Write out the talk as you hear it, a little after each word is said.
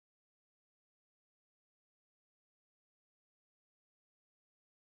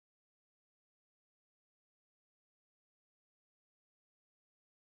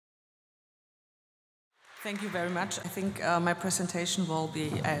Thank you very much. I think my presentation will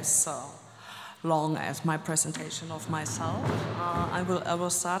be as long as my presentation of myself. I will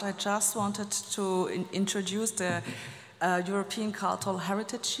start. I just wanted to introduce the European Cultural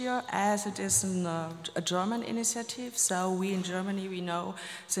Heritage Year, as it is a German initiative. So we in Germany, we know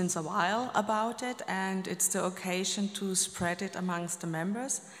since a while about it, and it's the occasion to spread it amongst the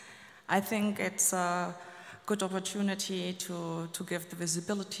members. I think it's a good opportunity to give the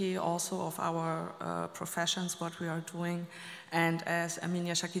visibility also of our professions, what we are doing. And as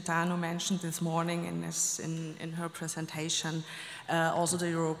Anja Shakitano mentioned this morning in her presentation, also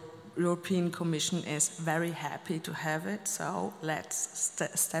the European Commission is very happy to have it, so let's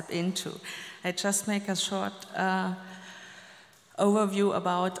step into. I just make a short overview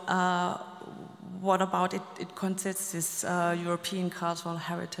about what about it consists, this European Cultural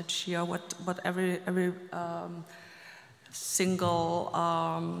Heritage Year, what every single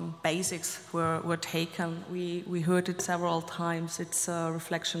basics were taken. We heard it several times. It's a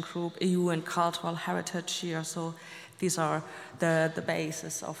reflection group, EU and Cultural Heritage Year, so these are the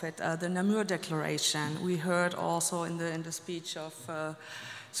basis of it. The Namur Declaration, we heard also in the speech of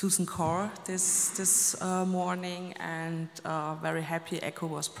Susan Corr this morning, and very happy ECHY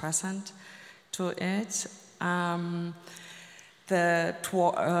was present to it. The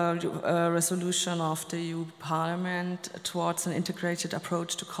resolution of the EU Parliament towards an integrated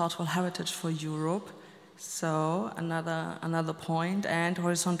approach to cultural heritage for Europe. So another point. And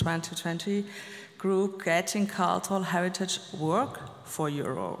Horizon 2020 group, getting cultural heritage work for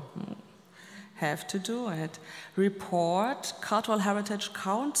Europe. Have to do it. Report, cultural heritage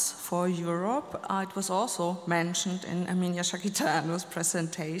counts for Europe. It was also mentioned in Anja Shakitano's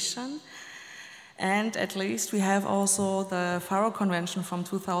presentation. And at least we have also the Faro Convention from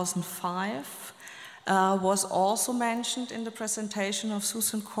 2005 was also mentioned in the presentation of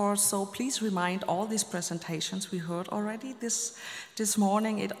Susan Corr. So please remind all these presentations we heard already this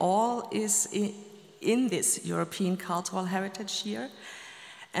morning. It all is in this European Cultural Heritage Year.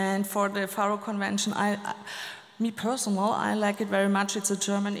 And for the Faro Convention, me personally, I like it very much. It's a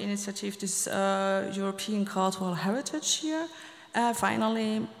German initiative, this European Cultural Heritage Year.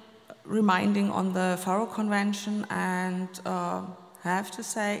 Finally, reminding on the Faro Convention, and I have to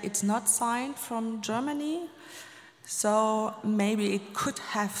say it's not signed from Germany, so maybe it could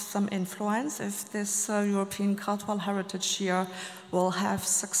have some influence if this European Cultural Heritage Year will have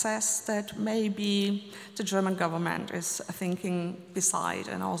success, that maybe the German government is thinking beside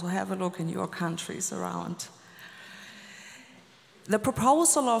and also have a look in your countries around. The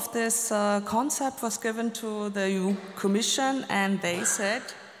proposal of this concept was given to the EU Commission, and they said,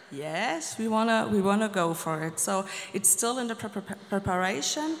 yes, we wanna go for it. So it's still in the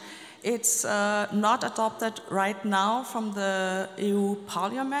preparation. It's not adopted right now from the EU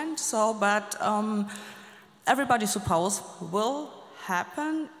Parliament. So, but everybody suppose will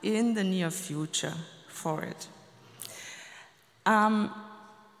happen in the near future for it. I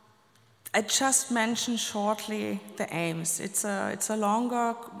just mentioned shortly the aims. It's a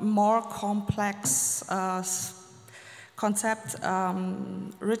longer, more complex concept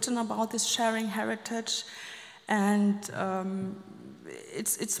written about this sharing heritage, and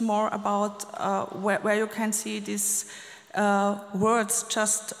it's more about where you can see these words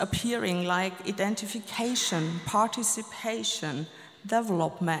just appearing, like identification, participation,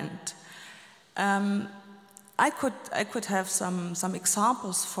 development. I could have some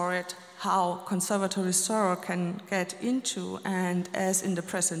examples for it, how conservator-restorer can get into, and as in the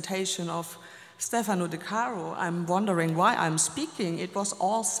presentation of Stefano De Caro, I'm wondering why I'm speaking. It was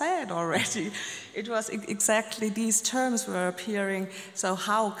all said already. It was exactly these terms were appearing. So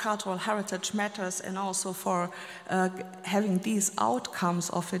how cultural heritage matters, and also for having these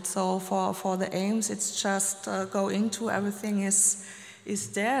outcomes of it. So for the aims, it's just go into everything is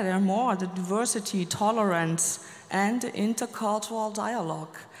there. There are more, the diversity, tolerance, and the intercultural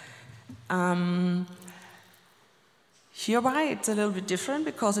dialogue. Hereby, it's a little bit different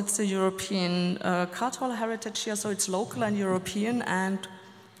because it's the European Cultural Heritage Year, so it's local and European, and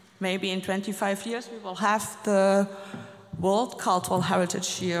maybe in 25 years we will have the World Cultural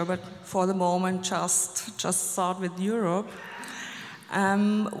Heritage Year, but for the moment just start with Europe.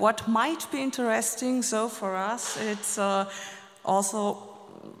 What might be interesting, so for us, it's also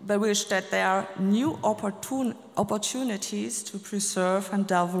the wish that there are new opportunities to preserve and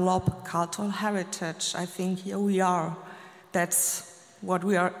develop cultural heritage. I think here we are. That's what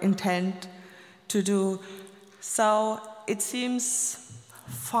we are intent to do. So it seems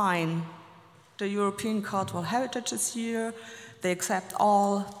fine. The European Cultural Heritage is here. They accept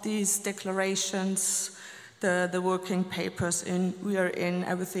all these declarations, the working papers we are in,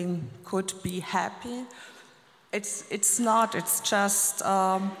 everything could be happy. It's not, it's just,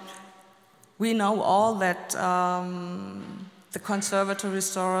 we know all that the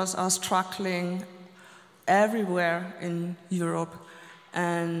conservator-restorers are struggling everywhere in Europe,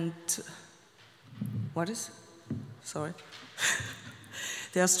 and sorry.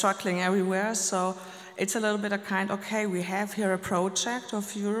 They are struggling everywhere, so it's a little bit of kind, okay, we have here a project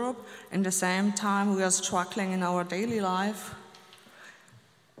of Europe, and at the same time we are struggling in our daily life.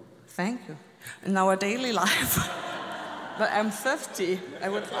 Thank you. In our daily life. But I'm 50, I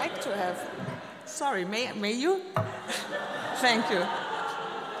would like to have, sorry, may you? Thank you.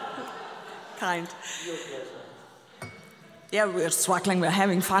 Kind. Yeah, we're struggling, we're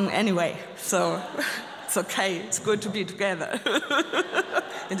having fun anyway, so it's okay, it's good to be together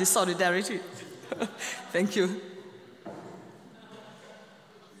in this solidarity. Thank you.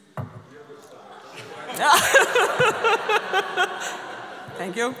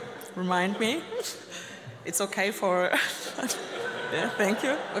 Thank you, remind me. It's okay for, yeah, thank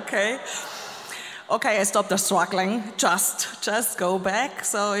you, okay. Okay, I stopped the struggling, just go back.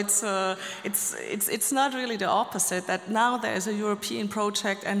 So it's not really the opposite, that now there is a European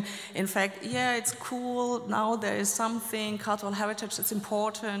project, and in fact, yeah, it's cool, now there is something, cultural heritage is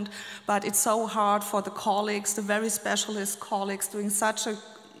important, but it's so hard for the colleagues, the very specialist colleagues doing such a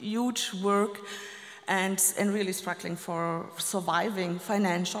huge work and really struggling for surviving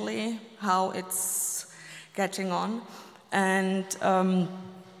financially, how it's getting on. And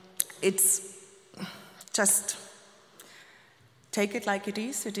it's just take it like it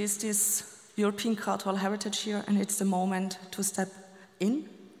is. It is this European cultural heritage here, and it's the moment to step in,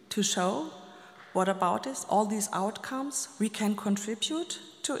 to show what about this, all these outcomes, we can contribute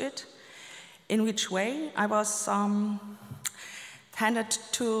to it. In which way? I was handed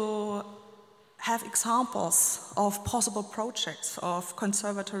to have examples of possible projects of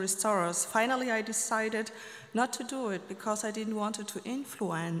conservator-restorers. Finally, I decided not to do it because I didn't want it to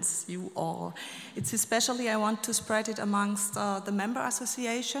influence you all. It's especially I want to spread it amongst the member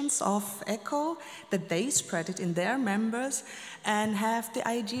associations of ECHY, that they spread it in their members and have the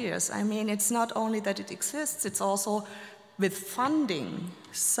ideas. I mean, it's not only that it exists, it's also with funding.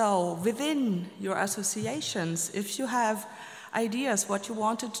 So within your associations, if you have ideas, what you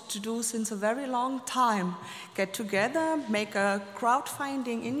wanted to do since a very long time, get together, make a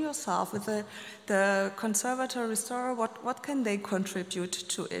crowdfunding in yourself with the conservator-restorer, what can they contribute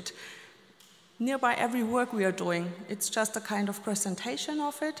to it? Nearby every work we are doing, it's just a kind of presentation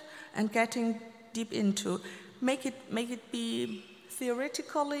of it and getting deep into. Make it be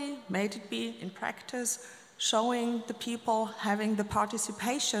theoretically, make it be in practice, showing the people, having the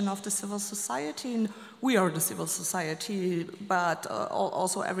participation of the civil society, and we are the civil society, but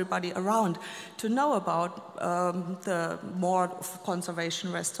also everybody around, to know about the more of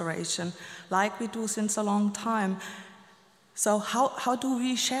conservation restoration, like we do since a long time. So how do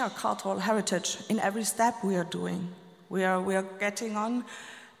we share cultural heritage in every step we are doing? We are getting on.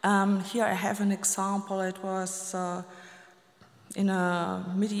 Here I have an example. It was in a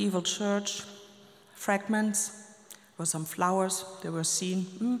medieval church, fragments, there were some flowers, they were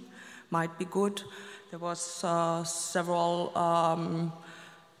seen, might be good. There was several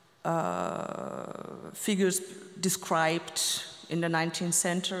figures described in the 19th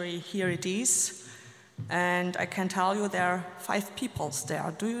century. Here it is, and I can tell you there are 5 peoples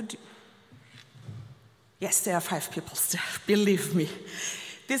there. Yes, there are 5 peoples there, believe me.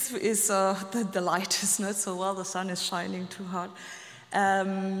 This is, the light is not so well, the sun is shining too hard.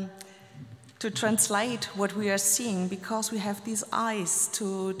 To translate what we are seeing, because we have these eyes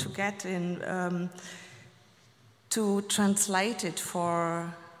to get in, to translate it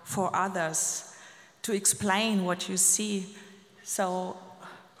for others, to explain what you see. So,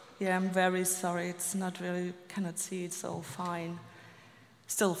 yeah, I'm very sorry, it's not really, cannot see it so fine.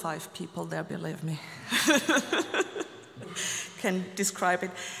 Still 5 people there, believe me. Can describe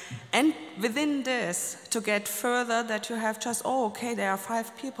it. And within this, to get further, that you have just, oh, okay, there are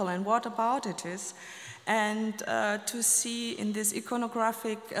 5 people, and what about it is? And to see in this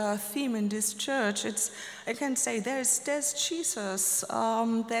iconographic theme in this church, I can say there's Jesus,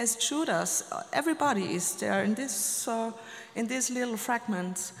 there's Judas, everybody is there in these little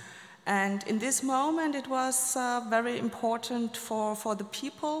fragments. And in this moment, it was very important for the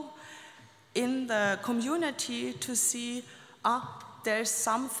people in the community to see, there's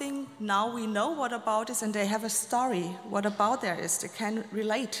something, now we know what about this, and they have a story, what about there is, they can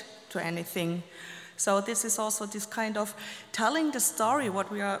relate to anything. So this is also this kind of telling the story,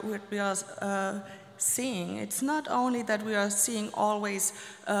 what we are seeing. It's not only that we are seeing always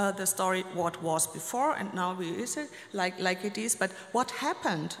the story, what was before, and now we is it, like it is, but what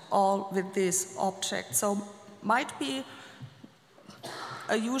happened all with this object. So might be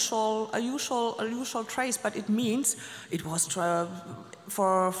a usual trace, but it means it was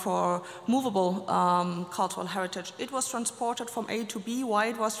for movable cultural heritage. It was transported from A to B. Why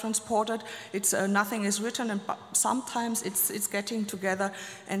it was transported? It's nothing is written, and sometimes it's getting together,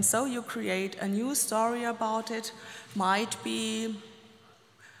 and so you create a new story about it. Might be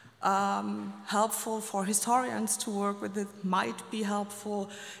helpful for historians to work with it, might be helpful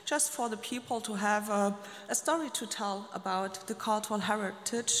just for the people to have a story to tell about the cultural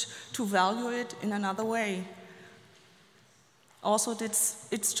heritage, to value it in another way. Also,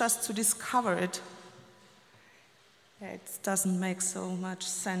 it's just to discover it. It doesn't make so much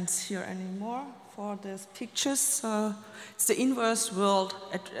sense here anymore for these pictures. It's the inverse world.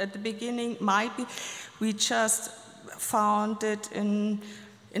 At the beginning, might be, we just found it in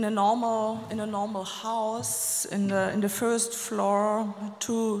a normal house, in the first floor,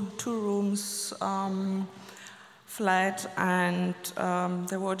 two rooms flat, and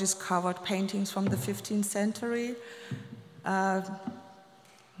there were discovered paintings from the 15th century.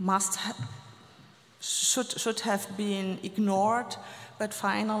 Should have been ignored, but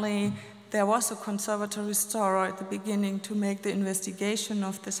finally there was a conservator-restorer at the beginning to make the investigation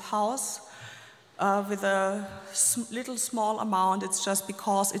of this house. With a little small amount, it's just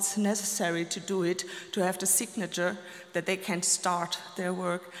because it's necessary to do it, to have the signature that they can start their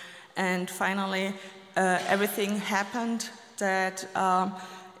work. And finally, everything happened that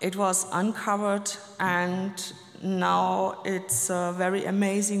it was uncovered, and now it's very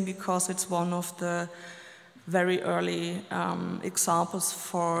amazing because it's one of the very early examples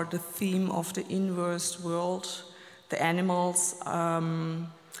for the theme of the inverse world. The animals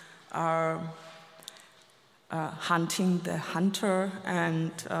are hunting the hunter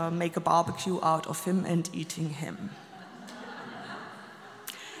and make a barbecue out of him and eating him.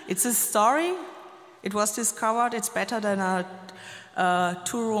 It's a story. It was discovered. It's better than a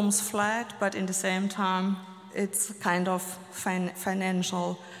 2 rooms flat, but in the same time, it's kind of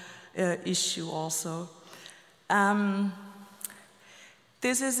financial issue also.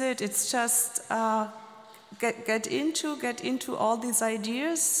 This is it. It's just get into all these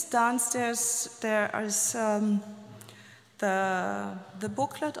ideas. Downstairs there is the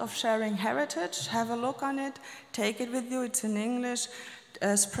booklet of Sharing Heritage. Have a look on it. Take it with you. It's in English.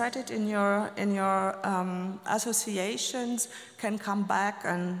 Spread it in your associations. Can come back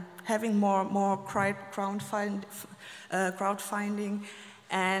and having more crowdfunding.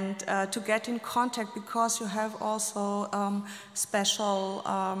 And to get in contact, because you have also special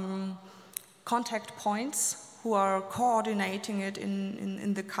contact points who are coordinating it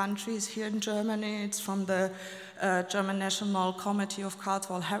in the countries. Here in Germany, it's from the German National Committee of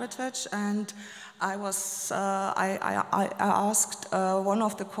Cultural Heritage, and I asked one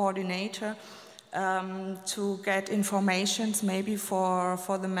of the coordinator to get informations maybe for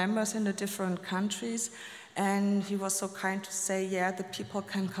the members in the different countries. And he was so kind to say, yeah, the people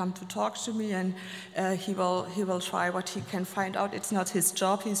can come to talk to me, and he will try what he can find out. It's not his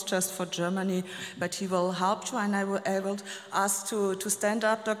job, he's just for Germany, but he will help you. And I will ask to stand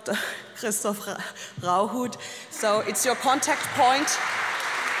up, Dr. Christoph Rauhut. So it's your contact point.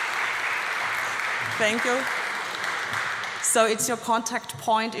 Thank you. So it's your contact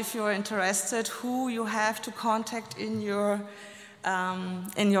point if you're interested, who you have to contact in your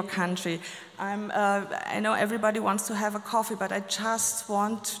country. I know everybody wants to have a coffee, but I just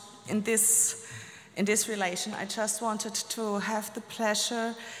want, in this relation, I just wanted to have the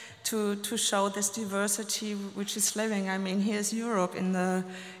pleasure to show this diversity which is living. I mean, here's Europe in the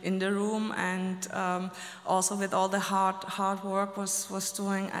room, and also with all the hard work was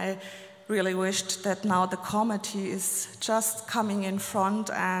doing. I really wished that now the committee is just coming in front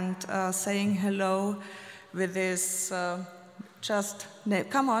and saying hello with this.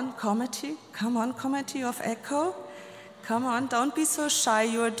 Come on, committee of ECHY. Come on, don't be so shy.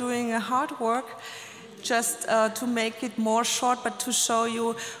 You are doing a hard work. Just to make it more short, but to show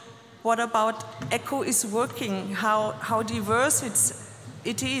you what about ECHY is working, how diverse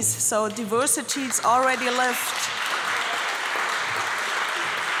it is. So diversity is already left.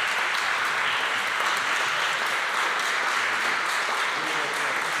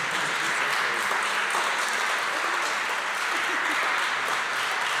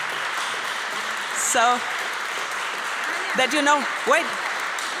 So that you know, wait.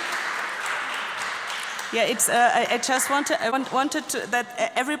 Yeah, it's. I just wanted to,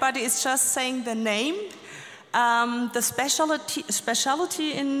 that everybody is just saying the name, the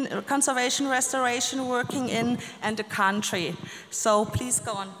specialty in conservation restoration working in, and the country. So please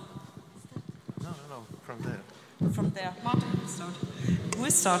go on. No, from there. From there, Martin, start. Who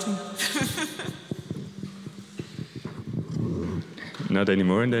is starting? not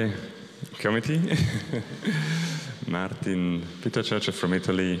anymore in the committee. Martin Pitterchurch from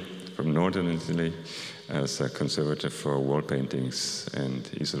Italy, from northern Italy, as a conservator for wall paintings and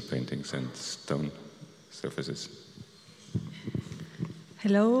easel paintings and stone surfaces.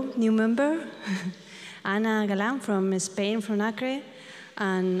 Hello, new member. Ana Galán from Spain, from Acre,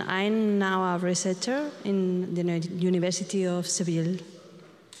 and I'm now a researcher in the University of Seville.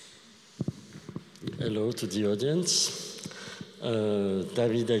 Hello to the audience.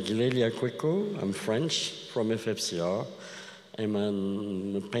 David Aguilera-Liacueco, I'm French, from FFCR. I'm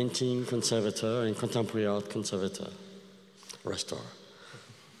a painting conservator and contemporary art conservator-restorer.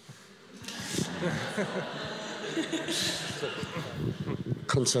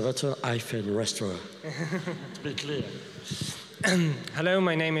 Conservator-Restorer, to be clear. Hello,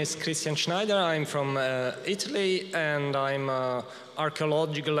 my name is Christian Schneider. I'm from Italy, and I'm an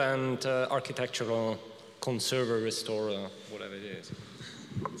archaeological and architectural conservator-restorer, whatever it is.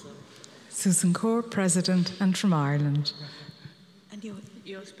 Susan Core, President, and from Ireland. And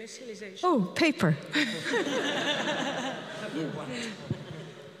your specialization? Oh, paper.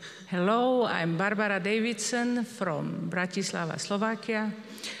 Hello, I'm Barbara Davidson from Bratislava, Slovakia.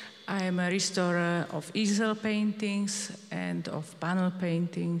 I am a restorer of easel paintings and of panel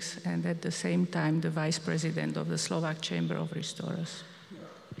paintings, and at the same time the Vice President of the Slovak Chamber of Restorers.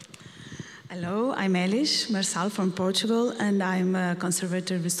 Hello, I'm Elis Marçal from Portugal, and I'm a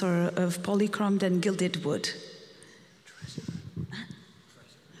conservator-restorer of polychromed and gilded wood.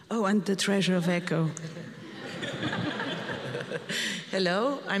 Oh, and the treasure of ECHY.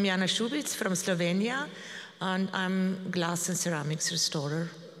 Hello, I'm Jana Šubic from Slovenia, and I'm glass and ceramics restorer.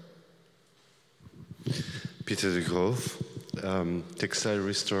 Peter de Groof, textile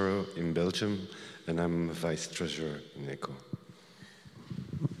restorer in Belgium, and I'm a vice treasurer in ECHY.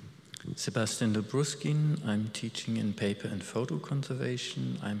 Sebastian Dobruskin, I'm teaching in paper and photo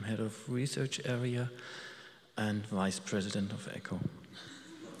conservation. I'm head of research area and vice president of ECHY.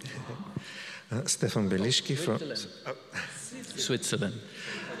 Stefan Beliški from Switzerland.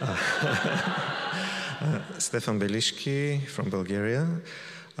 Stefan Beliški from Bulgaria,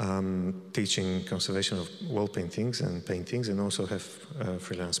 teaching conservation of wall paintings and also have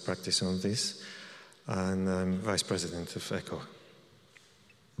freelance practice on this. And I'm vice president of ECHY.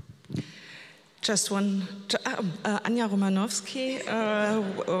 Just one, Anja Romanowski,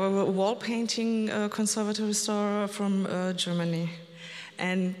 wall painting conservator-restorer from Germany.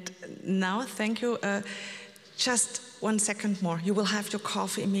 And now, thank you. Just 1 second more. You will have your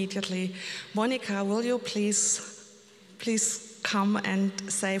coffee immediately. Monica, will you please come and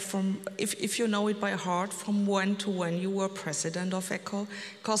say if you know it by heart, from when to when you were president of ECHY?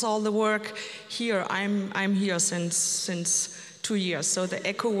 Because all the work here, I'm here since 2 years, so the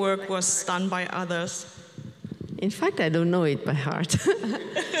ECHY work was done by others. In fact, I don't know it by heart.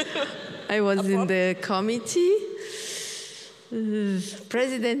 I was in the committee.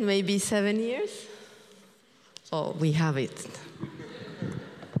 President, maybe 7 years. Oh, we have it.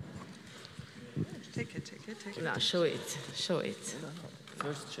 Take it. No, show it.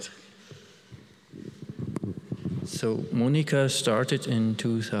 First check. So Monica started in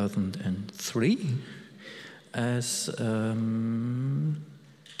 2003 as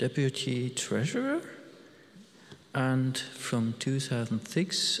deputy treasurer, and from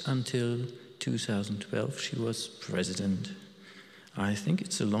 2006 until 2012 she was president. I think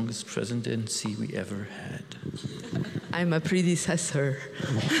it's the longest presidency we ever had. I'm a predecessor.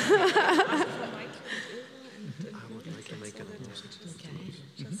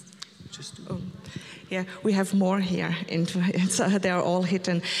 Yeah, we have more here. So they're all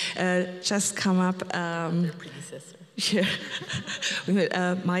hidden. Just come up. Yeah.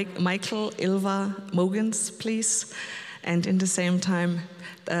 Michael Ilva Mogans, please. And in the same time,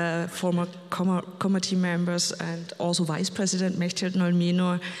 former committee members and also Vice President Mechthild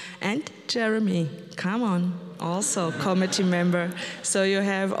Nolminor and Jeremy. Come on, also committee member. So you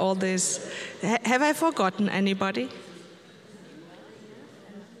have all this. Have I forgotten anybody?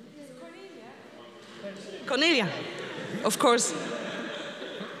 Cornelia, of course.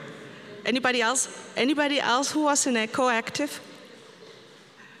 Anybody else? Anybody else who was in ECHY active?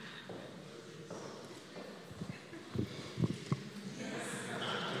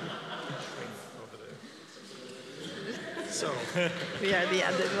 So we are the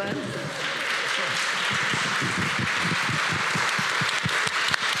other one.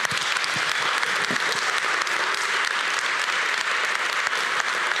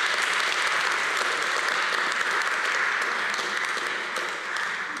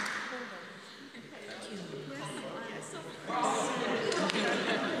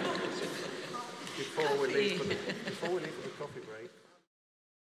 Before we leave for the coffee break.